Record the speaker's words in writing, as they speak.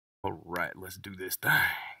All right, let's do this thing.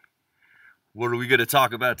 What are we going to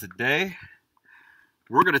talk about today?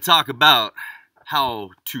 We're going to talk about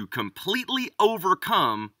how to completely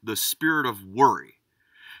overcome the spirit of worry.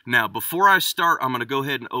 Now, before I start, I'm going to go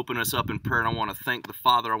ahead and open us up in prayer, and I want to thank the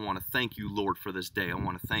Father. I want to thank you, Lord, for this day. I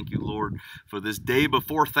want to thank you, Lord, for this day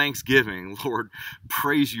before Thanksgiving. Lord,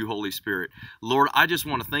 praise you, Holy Spirit. Lord, I just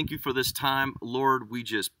want to thank you for this time. Lord, we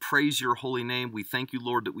just praise your holy name. We thank you,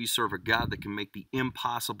 Lord, that we serve a God that can make the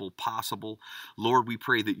impossible possible. Lord, we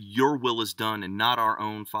pray that your will is done and not our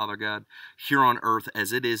own, Father God, here on earth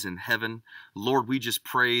as it is in heaven. Lord, we just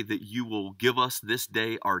pray that you will give us this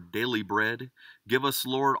day our daily bread. Give us,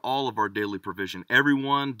 Lord, all of our daily provision.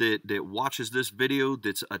 Everyone that watches this video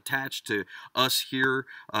that's attached to us here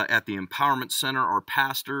at the Empowerment Center, our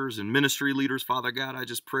pastors and ministry leaders, Father God, I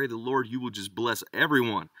just pray that, Lord, you will just bless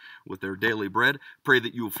everyone with their daily bread. Pray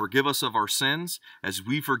that you will forgive us of our sins as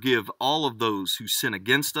we forgive all of those who sin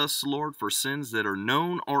against us, Lord, for sins that are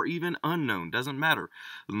known or even unknown. Doesn't matter.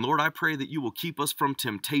 And Lord, I pray that you will keep us from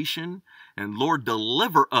temptation and, Lord,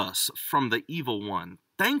 deliver us from the evil one.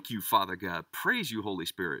 Thank you, Father God. Praise you, Holy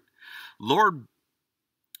Spirit. Lord,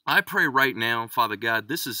 I pray right now, Father God,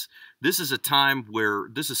 this is a time where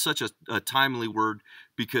this is such a timely word,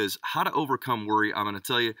 because how to overcome worry, I'm going to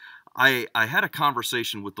tell you, I had a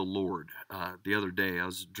conversation with the Lord the other day. I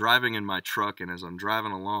was driving in my truck, and as I'm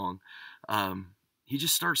driving along, he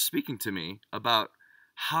just starts speaking to me about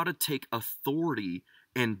how to take authority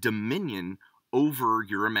and dominion over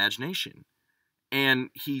your imagination. And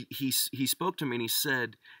he spoke to me and he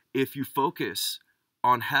said, if you focus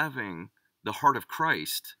on having the heart of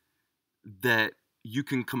Christ, that you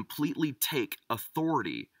can completely take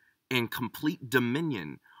authority and complete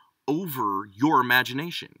dominion over your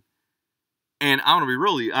imagination. And I want to be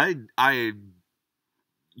really, I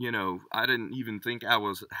didn't even think I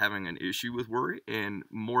was having an issue with worry. And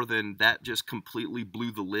more than that, just completely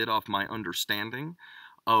blew the lid off my understanding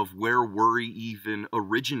of where worry even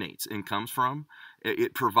originates and comes from.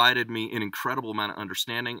 It provided me an incredible amount of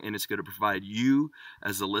understanding, and it's going to provide you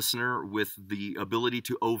as a listener with the ability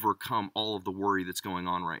to overcome all of the worry that's going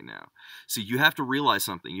on right now. So you have to realize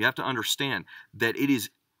something. You have to understand that it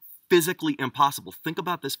is physically impossible. Think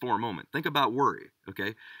about this for a moment. Think about worry,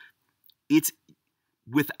 okay? It's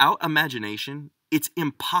without imagination, it's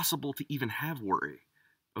impossible to even have worry.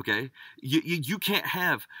 Okay, you can't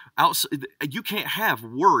have you can't have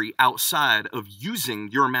worry outside of using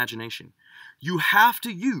your imagination. You have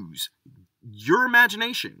to use your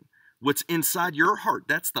imagination, what's inside your heart.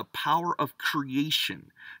 That's the power of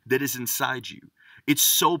creation that is inside you. It's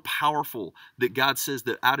so powerful that God says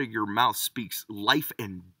that out of your mouth speaks life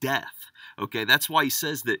and death. Okay, that's why he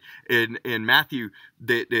says that in Matthew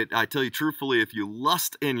that I tell you truthfully, if you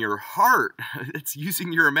lust in your heart, it's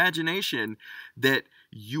using your imagination, that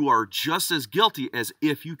you are just as guilty as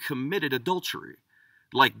if you committed adultery.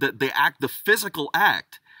 Like the act, the physical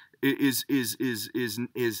act is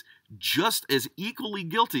just as equally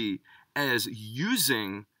guilty as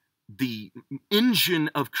using the engine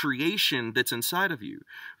of creation that's inside of you.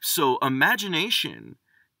 So imagination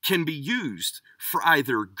can be used for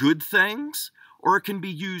either good things or it can be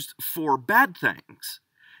used for bad things.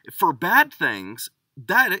 For bad things,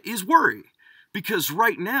 that is worry. Because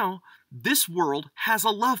right now, this world has a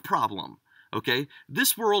love problem. Okay,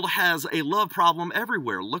 this world has a love problem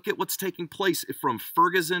everywhere. Look at what's taking place from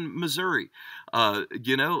Ferguson, Missouri.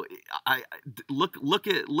 You know, look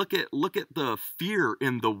at the fear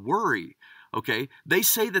and the worry. Okay, they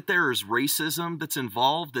say that there is racism that's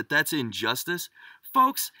involved, that's injustice,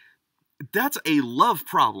 folks. That's a love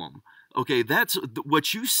problem. Okay, that's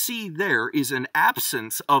what you see there is an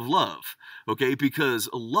absence of love. Okay, because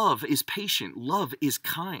love is patient, love is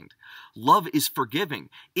kind, love is forgiving.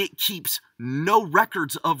 It keeps no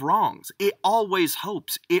records of wrongs. It always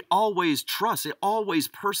hopes, it always trusts, it always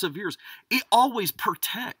perseveres, it always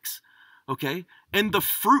protects. Okay, and the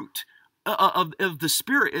fruit of the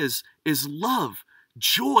Spirit is love,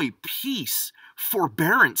 joy, peace,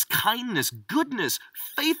 forbearance, kindness, goodness,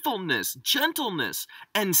 faithfulness, gentleness,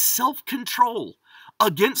 and self-control.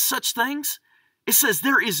 Against such things, it says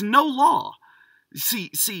there is no law. See,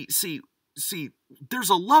 there's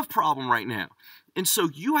a love problem right now. And so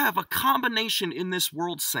you have a combination in this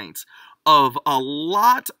world, saints, of a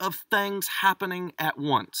lot of things happening at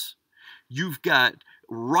once. You've got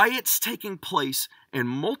riots taking place in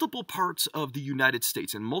multiple parts of the United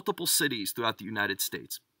States, in multiple cities throughout the United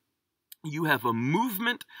States. You have a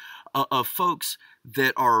movement of folks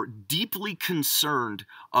that are deeply concerned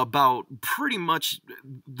about pretty much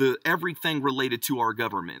everything related to our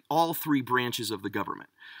government, all three branches of the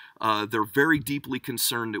government. They're very deeply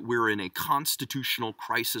concerned that we're in a constitutional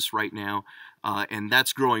crisis right now, and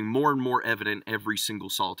that's growing more and more evident every single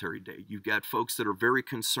solitary day. You've got folks that are very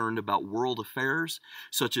concerned about world affairs,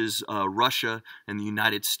 such as Russia and the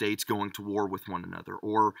United States going to war with one another,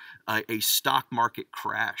 or a stock market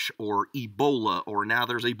crash, or Ebola, or now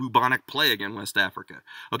there's a bubonic plague in West Africa.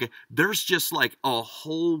 Okay, there's just like a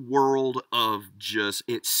whole world of just,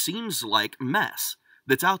 it seems like, mess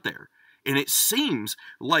that's out there. And it seems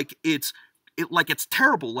like it's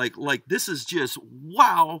terrible. Like this is just,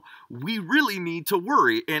 wow, we really need to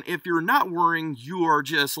worry. And if you're not worrying, you are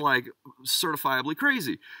just like certifiably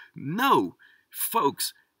crazy. No,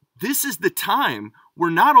 folks, this is the time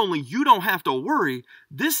where not only you don't have to worry,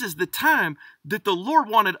 this is the time that the Lord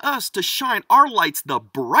wanted us to shine our lights the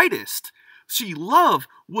brightest. See, love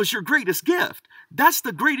was your greatest gift. That's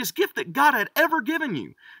the greatest gift that God had ever given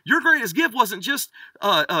you. Your greatest gift wasn't just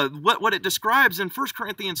what it describes in 1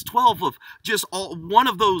 Corinthians 12 of just one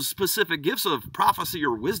of those specific gifts of prophecy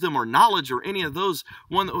or wisdom or knowledge or any of those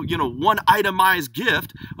one itemized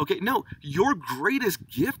gift. Okay, no, your greatest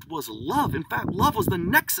gift was love. In fact, love was the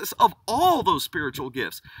nexus of all those spiritual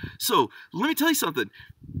gifts. So let me tell you something.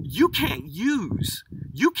 You can't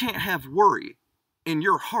have worry in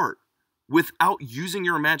your heart without using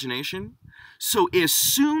your imagination. So as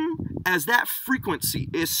soon as that frequency,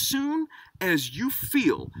 as soon as you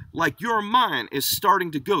feel like your mind is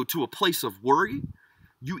starting to go to a place of worry,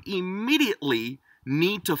 you immediately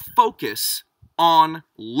need to focus on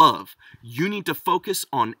love. You need to focus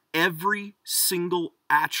on every single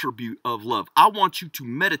attribute of love. I want you to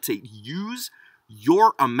meditate. Use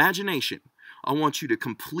your imagination. I want you to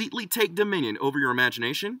completely take dominion over your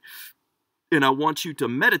imagination, and I want you to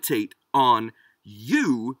meditate on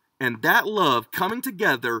you and that love coming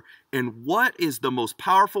together, and what is the most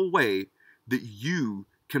powerful way that you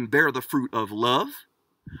can bear the fruit of love.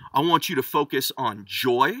 I want you to focus on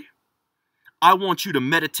joy. I want you to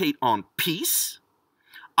meditate on peace.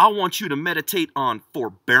 I want you to meditate on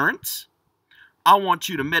forbearance. I want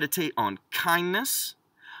you to meditate on kindness.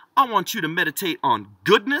 I want you to meditate on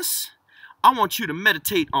goodness. I want you to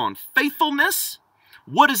meditate on faithfulness.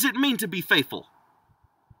 What does it mean to be faithful?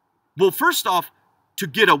 Well, first off, to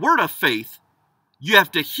get a word of faith, you have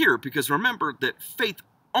to hear, because remember that faith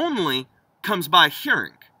only comes by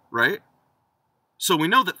hearing, right? So we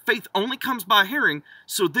know that faith only comes by hearing,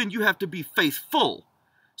 so then you have to be faithful.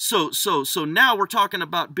 So now we're talking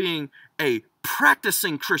about being a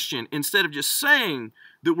practicing Christian. Instead of just saying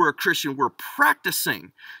that we're a Christian, we're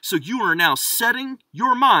practicing. So you are now setting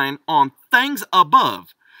your mind on things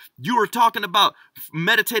above. You are talking about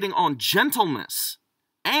meditating on gentleness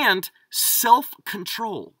and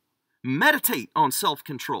self-control. Meditate on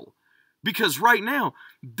self-control. Because right now,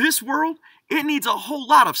 this world, it needs a whole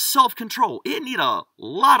lot of self-control. It needs a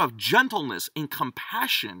lot of gentleness and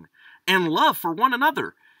compassion and love for one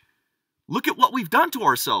another. Look at what we've done to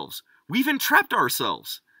ourselves. We've entrapped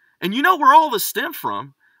ourselves. And you know where all this stemmed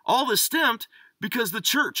from? All this stemmed because the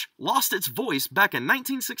church lost its voice back in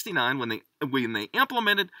 1969 when they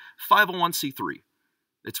implemented 501c3.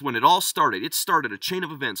 It's when it all started. It started a chain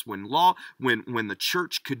of events when the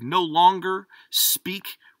church could no longer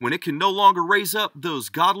speak, when it could no longer raise up those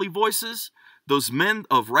godly voices, those men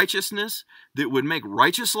of righteousness that would make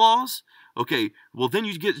righteous laws. Okay, well then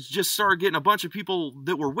you just started getting a bunch of people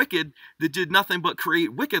that were wicked that did nothing but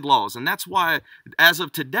create wicked laws. And that's why, as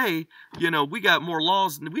of today, we got more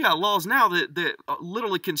laws. We got laws now that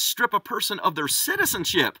literally can strip a person of their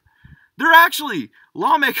citizenship.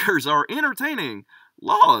 Lawmakers are entertaining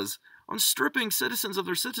laws on stripping citizens of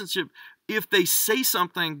their citizenship if they say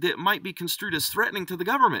something that might be construed as threatening to the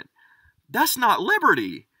government. That's not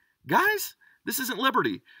liberty, guys. This isn't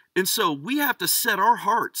liberty. And so we have to set our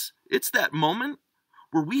hearts. It's that moment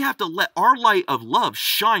where we have to let our light of love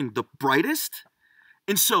shine the brightest.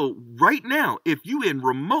 And so right now, if you in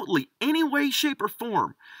remotely any way, shape, or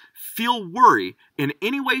form feel worry in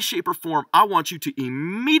any way, shape, or form, I want you to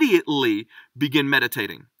immediately begin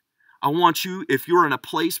meditating. I want you, if you're in a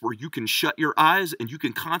place where you can shut your eyes and you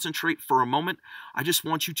can concentrate for a moment, I just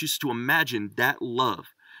want you just to imagine that love.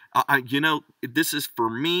 This is for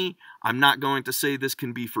me. I'm not going to say this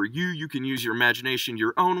can be for you. You can use your imagination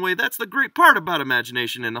your own way. That's the great part about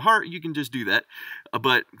imagination in the heart. You can just do that.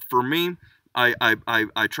 But for me, I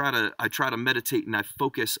try to meditate, and I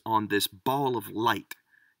focus on this ball of light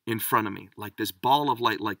in front of me, like this ball of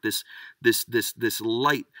light, like this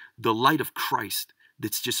light, the light of Christ.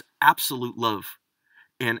 That's just absolute love.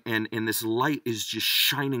 And this light is just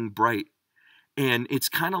shining bright. And it's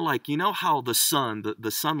kind of like, you know how the sun,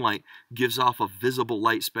 the sunlight gives off a visible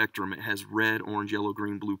light spectrum. It has red, orange, yellow,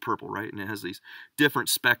 green, blue, purple, right? And it has these different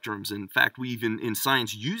spectrums. In fact, we even in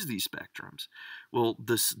science use these spectrums. Well,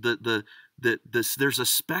 there's a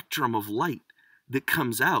spectrum of light that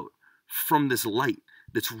comes out from this light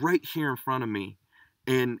that's right here in front of me.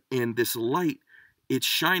 And this light, it's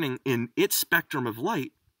shining, in its spectrum of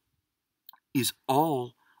light is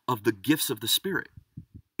all of the gifts of the Spirit.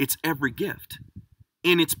 It's every gift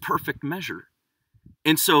in its perfect measure.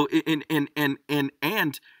 And so and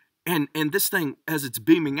this thing, as it's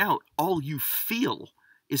beaming out, all you feel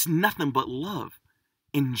is nothing but love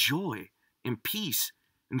and joy and peace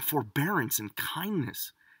and forbearance and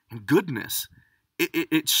kindness and goodness.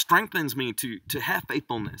 It strengthens me to have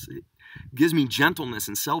faithfulness. It gives me gentleness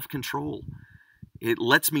and self-control. It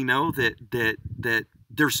lets me know that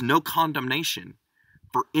there's no condemnation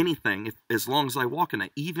for anything as long as I walk in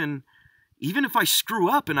it. Even if I screw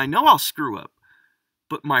up, and I know I'll screw up,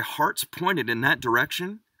 but my heart's pointed in that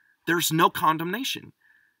direction, there's no condemnation,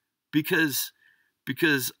 because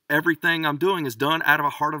everything I'm doing is done out of a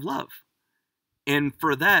heart of love. And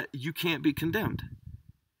for that, you can't be condemned.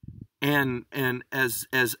 And as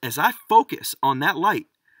I focus on that light,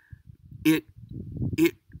 it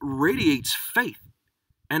radiates faith.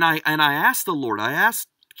 And I asked the Lord, I asked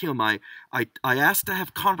him, I asked to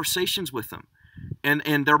have conversations with him.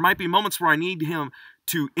 And there might be moments where I need him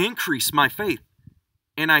to increase my faith.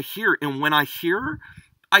 And I hear, and when I hear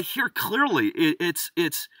clearly.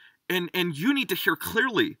 And you need to hear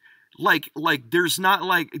clearly. Like there's not,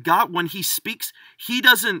 like, God, when he speaks, he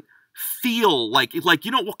doesn't feel like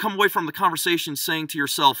you don't come away from the conversation saying to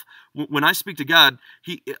yourself, when I speak to God,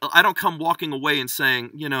 I don't come walking away and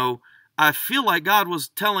saying, I feel like God was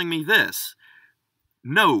telling me this.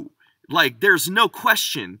 No, like, there's no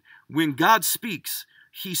question. When God speaks,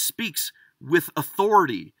 he speaks with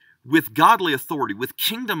authority, with godly authority, with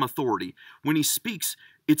kingdom authority. When he speaks,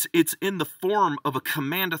 it's in the form of a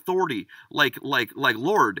command authority. Like,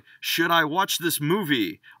 Lord, should I watch this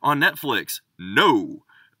movie on Netflix? No.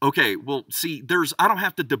 Okay, well, see, I don't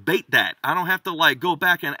have to debate that. I don't have to go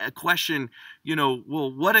back and question,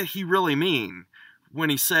 well, what did he really mean when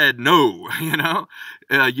he said no?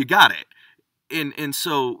 You got it. And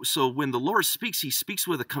so when the Lord speaks, he speaks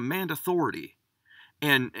with a command authority.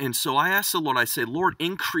 And so I asked the Lord, I said, Lord,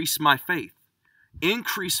 increase my faith,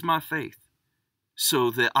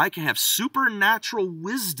 so that I can have supernatural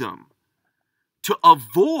wisdom to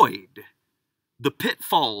avoid the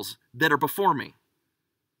pitfalls that are before me.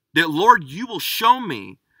 That, Lord, you will show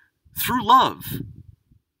me through love.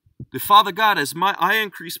 That, Father God, as I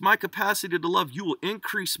increase my capacity to love, you will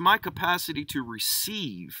increase my capacity to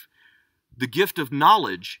receive the gift of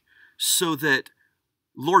knowledge, so that,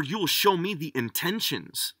 Lord, you will show me the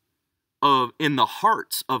intentions in the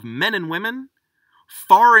hearts of men and women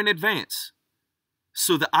far in advance,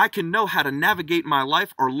 so that I can know how to navigate my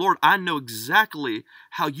life. Or, Lord, I know exactly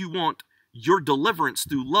how you want your deliverance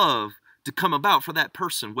through love to come about for that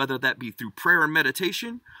person, whether that be through prayer and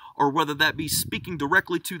meditation, or whether that be speaking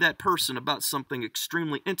directly to that person about something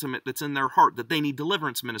extremely intimate that's in their heart that they need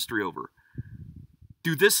deliverance ministry over.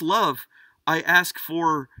 Through this love, I ask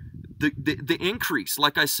for the increase,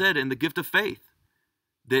 like I said, in the gift of faith,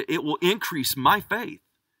 that it will increase my faith.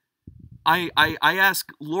 I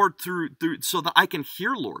ask, Lord, through so that I can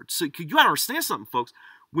hear, Lord. So you got to understand something, folks.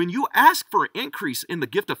 When you ask for an increase in the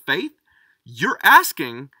gift of faith, what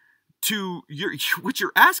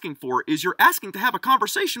you're asking for is you're asking to have a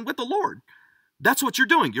conversation with the Lord. That's what you're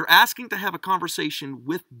doing. You're asking to have a conversation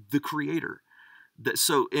with the Creator.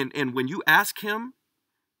 And when you ask him,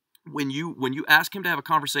 when you ask him to have a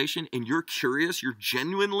conversation, and you're curious, you're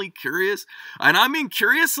genuinely curious, and I mean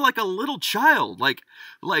curious like a little child, like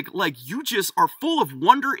you just are full of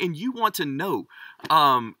wonder and you want to know,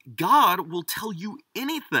 God will tell you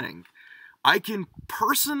anything. I can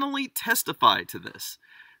personally testify to this,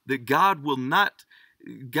 that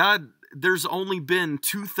there's only been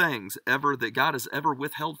two things ever that God has ever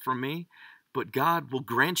withheld from me, but God will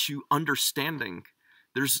grant you understanding.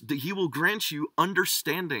 He will grant you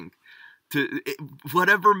understanding to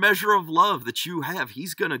whatever measure of love that you have.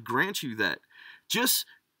 He's going to grant you that. Just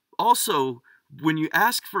also, when you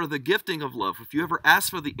ask for the gifting of love, if you ever ask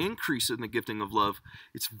for the increase in the gifting of love,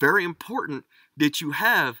 it's very important that you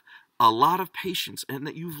have a lot of patience, and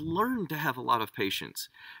that you've learned to have a lot of patience.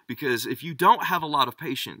 Because if you don't have a lot of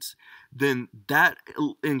patience, then that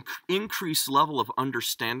increased level of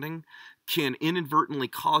understanding can inadvertently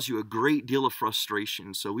cause you a great deal of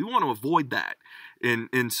frustration. So we want to avoid that.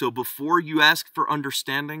 And so before you ask for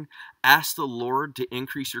understanding, ask the Lord to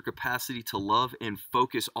increase your capacity to love and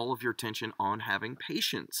focus all of your attention on having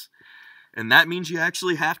patience. And that means you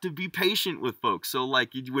actually have to be patient with folks. So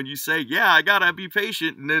like when you say, yeah, I gotta be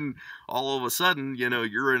patient, and then all of a sudden, you know,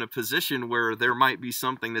 you're in a position where there might be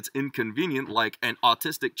something that's inconvenient, like an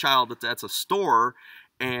autistic child that's at a store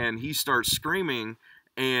and he starts screaming,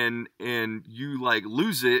 and you like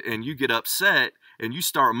lose it and you get upset and you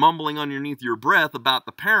start mumbling underneath your breath about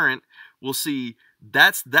the parent. Well, see,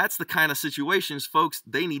 that's the kind of situations, folks,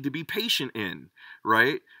 they need to be patient in,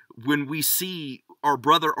 right? When we see our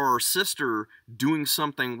brother or our sister doing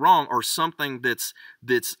something wrong, or something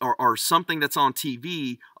or something that's on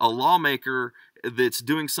TV, a lawmaker that's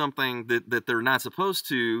doing something that they're not supposed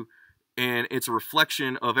to, and it's a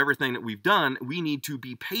reflection of everything that we've done, we need to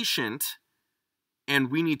be patient.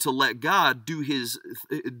 And we need to let God do his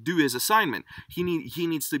assignment. He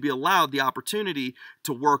needs to be allowed the opportunity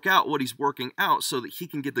to work out what he's working out so that he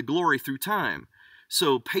can get the glory through time.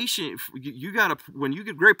 So patient, you gotta, when you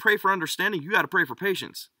pray for understanding, you gotta pray for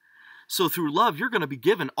patience. So through love, you're gonna be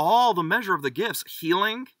given all the measure of the gifts: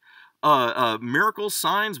 healing, miracles,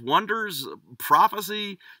 signs, wonders,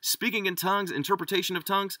 prophecy, speaking in tongues, interpretation of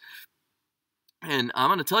tongues. And I'm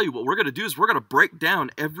going to tell you what we're going to do is we're going to break down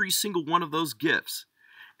every single one of those gifts.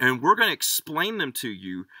 And we're going to explain them to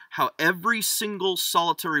you, how every single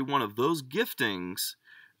solitary one of those giftings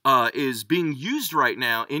is being used right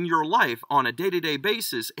now in your life on a day-to-day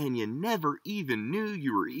basis, and you never even knew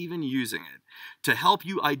you were even using it, to help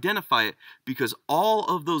you identify it, because all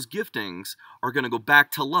of those giftings are going to go back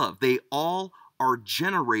to love. They all are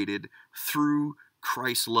generated through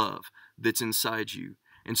Christ's love that's inside you.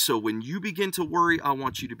 And so when you begin to worry, I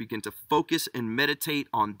want you to begin to focus and meditate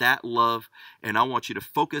on that love. And I want you to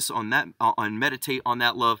focus on that, meditate on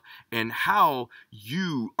that love, and how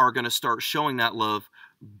you are going to start showing that love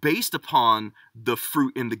based upon the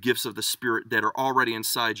fruit and the gifts of the Spirit that are already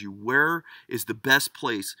inside you. Where is the best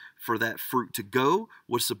place for that fruit to go?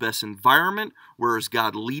 What's the best environment? Where is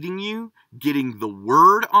God leading you? Getting the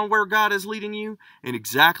word on where God is leading you, and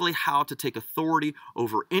exactly how to take authority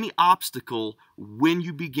over any obstacle when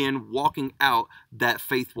you begin walking out that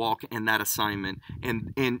faith walk and that assignment,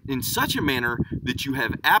 and in such a manner that you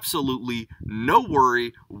have absolutely no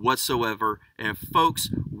worry whatsoever. And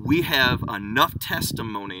folks, we have enough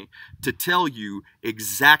testimony to tell you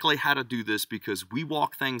exactly how to do this, because we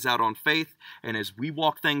walk things out on faith. And as we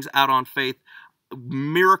walk things out on faith,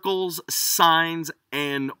 miracles, signs,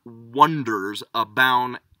 and wonders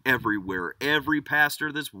abound everywhere. Every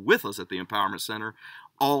pastor that's with us at the Empowerment Center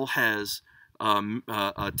all has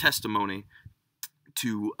a testimony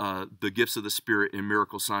to the gifts of the Spirit and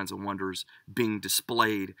miracle signs and wonders being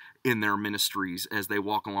displayed in their ministries as they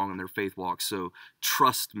walk along in their faith walk. So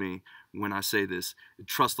trust me when I say this.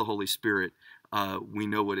 Trust the Holy Spirit. We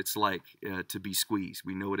know what it's like to be squeezed.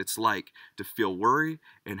 We know what it's like to feel worry,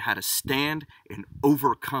 and how to stand and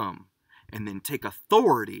overcome, and then take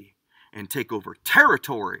authority and take over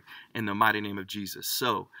territory in the mighty name of Jesus.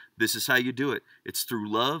 So this is how you do it. It's through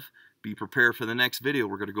love. Be prepared for the next video.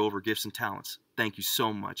 We're going to go over gifts and talents. Thank you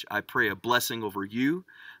so much. I pray a blessing over you.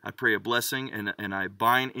 I pray a blessing, and I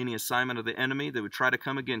bind any assignment of the enemy that would try to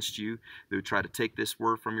come against you, that would try to take this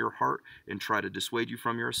word from your heart and try to dissuade you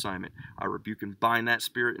from your assignment. I rebuke and bind that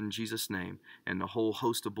spirit in Jesus' name. And the whole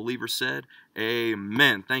host of believers said,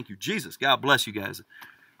 amen. Thank you, Jesus. God bless you guys.